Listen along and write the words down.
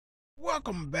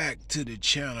Welcome back to the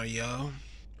channel, y'all.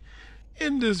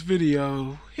 In this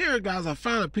video here, guys, I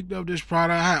finally picked up this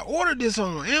product. I had ordered this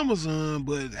on Amazon,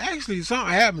 but actually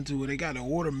something happened to it. They got the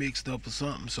order mixed up or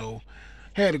something, so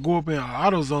had to go up in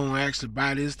AutoZone and actually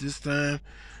buy this time.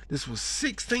 This was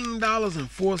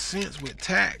 $16.04 with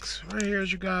tax right here,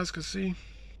 as you guys can see.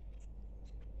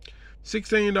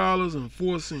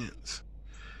 $16.04.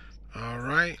 All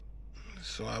right,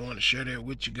 so I want to share that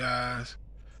with you guys.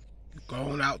 Go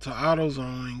on out to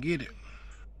AutoZone and get it.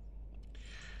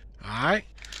 Alright,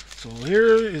 so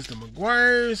here is the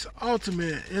meguiar's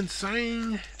Ultimate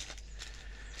Insane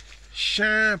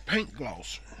Shine Paint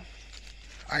Glosser.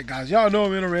 Alright, guys, y'all know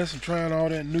I'm interested in trying all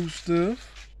that new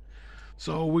stuff.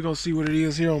 So we're going to see what it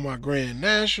is here on my Grand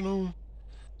National.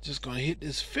 Just going to hit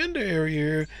this fender area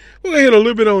here. We're going to hit a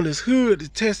little bit on this hood to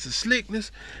test the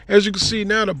slickness. As you can see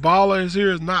now, the baller is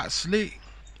here is not slick.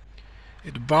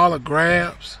 If the baller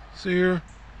grabs, see here.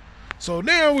 So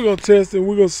now we're going to test it.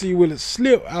 We're going to see will it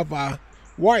slip after I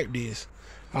wipe this.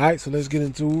 Alright, so let's get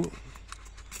into it.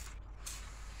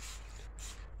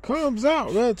 Comes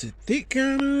out relatively thick,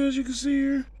 kind of, as you can see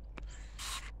here.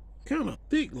 Kind of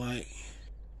thick, like.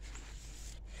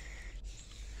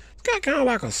 It's got kind of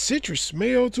like a citrus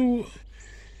smell to it.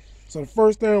 So the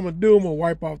first thing I'm going to do, I'm going to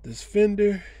wipe off this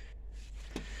fender.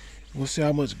 We'll see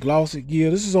how much gloss it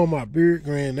gives. This is on my Beard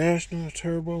Grand National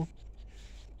Turbo.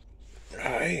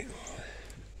 Alright.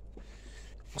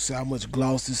 We'll see how much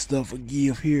gloss this stuff will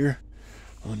give here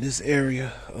on this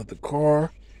area of the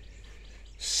car.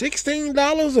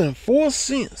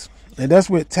 $16.04. And that's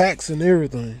with tax and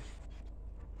everything.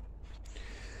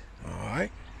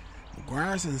 Alright.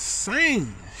 meguiar's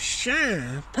Insane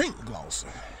Shine Paint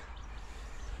Glosser.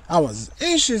 I was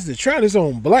anxious to try this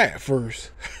on black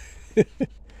first.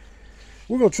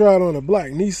 We're going to try it on a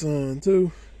black Nissan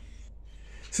too,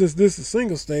 since this is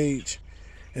single stage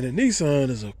and the Nissan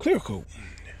is a clear coat.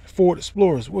 Ford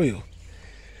Explorer as well.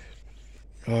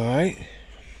 Alright.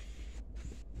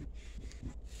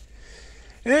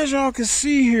 As y'all can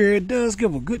see here, it does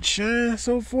give a good shine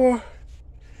so far.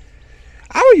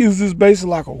 I would use this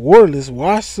basically like a waterless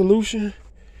wash solution,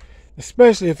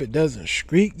 especially if it doesn't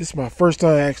streak. This is my first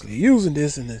time actually using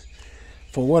this, and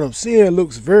for what I'm seeing, it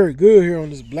looks very good here on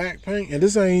this black paint. And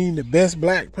this ain't even the best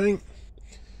black paint,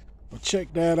 but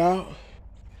check that out.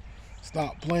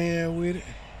 Stop playing with it.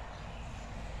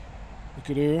 Look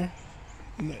at there.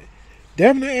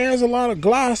 Definitely adds a lot of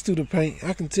gloss to the paint.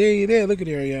 I can tell you that. Look at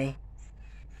there, y'all.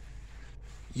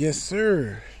 Yes,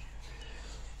 sir.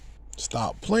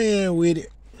 Stop playing with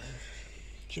it.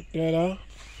 Check that out.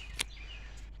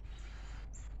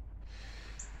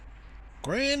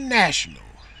 Grand National.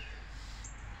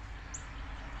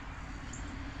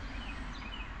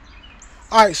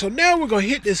 Alright, so now we're going to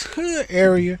hit this hood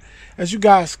area. As you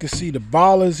guys can see, the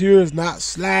ballers here is not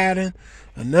sliding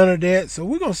or none of that. So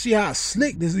we're going to see how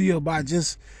slick this is by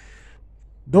just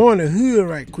doing the hood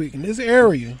right quick in this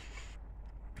area.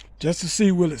 Just to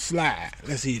see will it slide.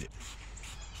 Let's hit it.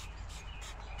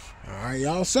 Alright,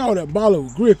 y'all saw that baller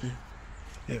was gripping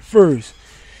at first.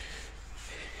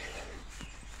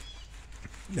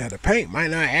 Now the paint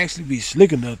might not actually be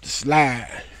slick enough to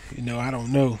slide. You know, I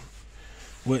don't know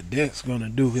what that's gonna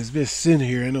do. It's been sitting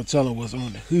here, ain't no telling what's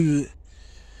on the hood.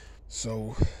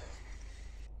 So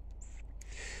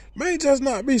may just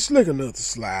not be slick enough to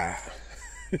slide.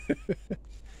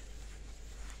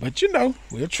 But you know,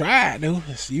 we'll try it though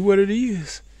and see what it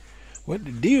is. What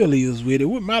the deal is with it.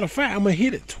 What matter of fact, I'm gonna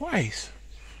hit it twice.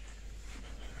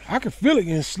 I can feel it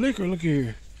getting slicker. Look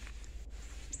here.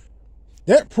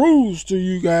 That proves to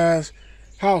you guys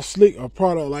how slick a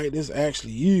product like this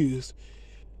actually is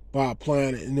by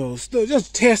applying it. You know, still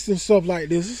just testing stuff like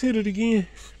this. Let's hit it again.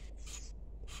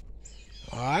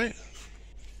 Alright.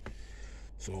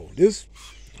 So this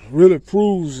really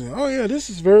proves, oh yeah,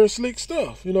 this is very slick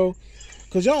stuff, you know.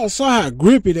 Because y'all saw how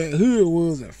grippy that hood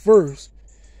was at first.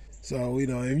 So, you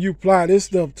know, if you apply this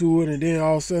stuff to it and then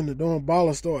all of a sudden the darn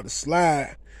baller start to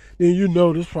slide, then you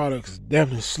know this product is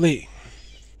definitely slick.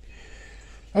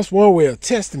 That's one way of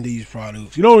testing these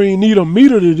products. You don't even need a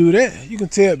meter to do that. You can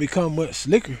tell it become much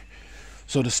slicker.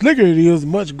 So the slicker it is, the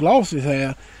much gloss it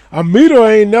has. A meter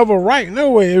ain't never right no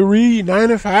way. It read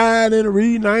 95, then it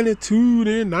read 92,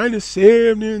 then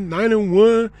 97, then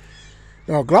 91.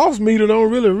 Now, a gloss meter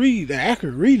don't really read the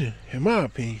accurate reading, in my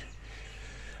opinion.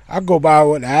 I go by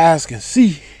what the eyes can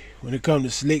see when it comes to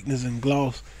slickness and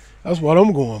gloss. That's what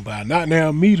I'm going by, not now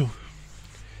a meter.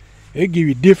 They give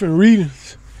you different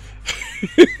readings.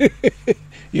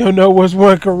 You don't know what's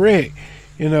one correct,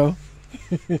 you know.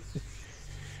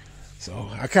 So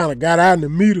I kind of got out in the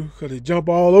meter because it jump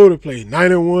all over the place.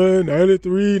 91,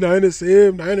 93,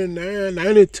 97, 99,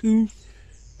 92.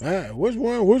 All right, which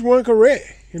one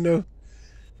correct, you know?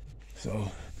 So,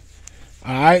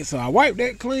 all right, so I wiped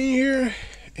that clean here,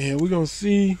 and we're going to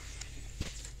see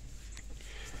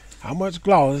how much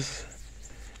gloss,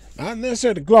 not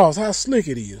necessarily the gloss, how slick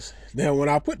it is. Now, when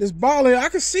I put this ball in, I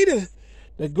can see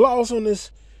the gloss on this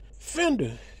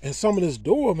fender and some of this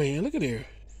door, man. Look at there.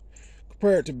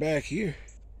 Compared to back here.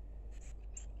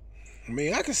 I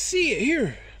mean, I can see it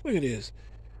here. Look at this.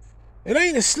 It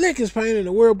ain't the slickest paint in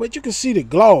the world, but you can see the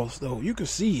gloss, though. You can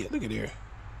see it. Look at there.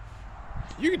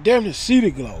 You can definitely see the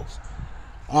gloss.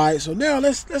 All right, so now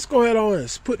let's go ahead on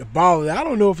and put the ball in. I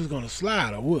don't know if it's going to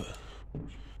slide or what.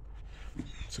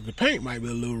 So the paint might be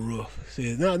a little rough. See,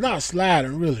 it's not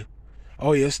sliding, really.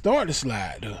 Oh, yeah, it's starting to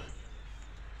slide, though.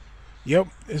 Yep,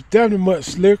 it's definitely much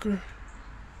slicker.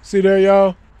 See there,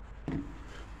 y'all?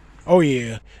 Oh,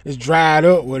 yeah, it's dried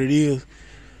up what it is.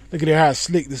 Look at how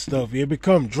slick this stuff is. It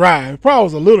become dry. It probably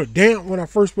was a little damp when I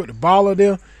first put the baller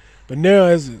there, but now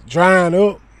it's drying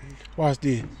up. Watch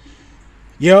this.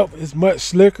 Yep, it's much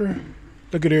slicker.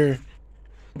 Look at there.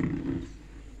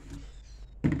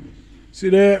 See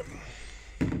that?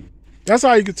 That's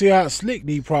how you can tell how slick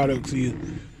these products is.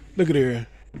 Look at there.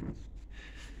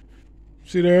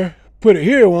 See there? Put it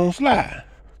here, it won't slide.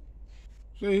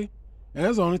 See?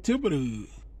 That's on the tip of the hood.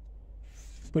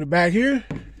 Put it back here.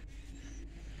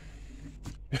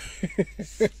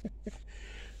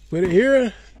 Put it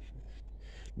here.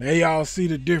 Now y'all see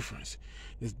the difference.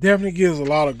 It definitely gives a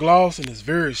lot of gloss and it's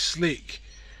very slick.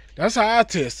 That's how I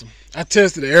test them. I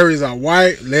tested the areas I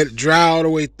white, let it dry all the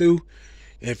way through.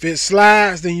 If it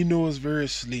slides, then you know it's very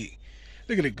slick.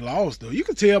 Look at the gloss though. You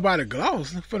can tell by the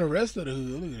gloss. Look for the rest of the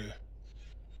hood. Look at that.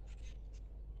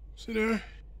 See there?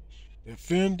 The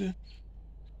fender.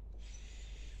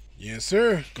 Yes,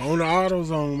 sir. Go on to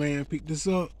AutoZone, man. Pick this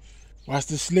up. Watch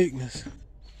the slickness.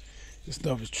 This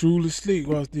stuff is truly slick.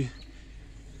 Watch this.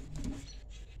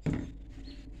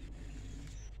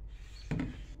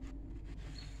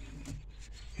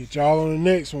 Hit y'all on the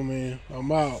next one, man.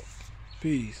 I'm out.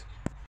 Peace.